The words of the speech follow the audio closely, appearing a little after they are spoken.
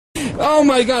Oh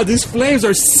my God, these flames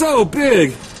are so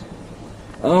big.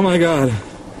 Oh my God.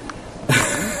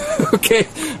 Okay,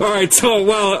 alright, so,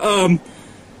 well,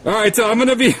 alright, so I'm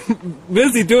gonna be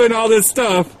busy doing all this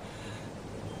stuff.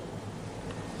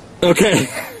 Okay.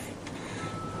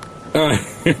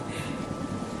 Alright.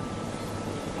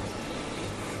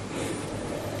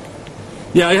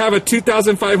 Yeah, I have a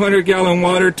 2,500 gallon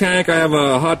water tank. I have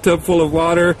a hot tub full of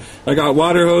water. I got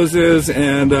water hoses,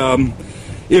 and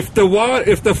if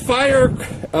the fire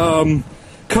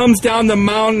comes down the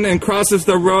mountain and crosses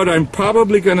the road, I'm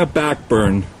probably gonna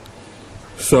backburn.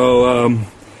 So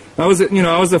I was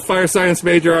a fire science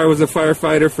major. I was a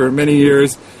firefighter for many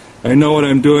years. I know what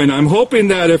I'm doing. I'm hoping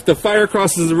that if the fire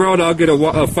crosses the road, I'll get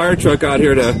a fire truck out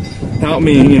here to help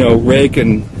me, rake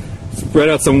and spread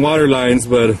out some water lines.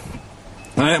 But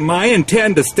my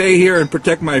intent to stay here and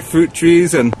protect my fruit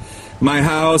trees and my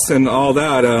house and all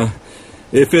that.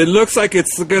 If it looks like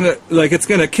it's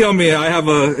gonna kill me, I have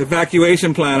a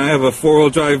evacuation plan. I have a 4-wheel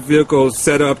drive vehicle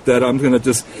set up that I'm gonna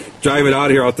just drive it out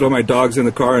of here. I'll throw my dogs in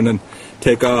the car and then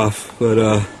take off.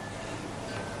 But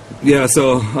yeah,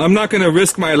 so I'm not gonna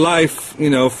risk my life,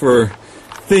 for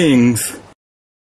things.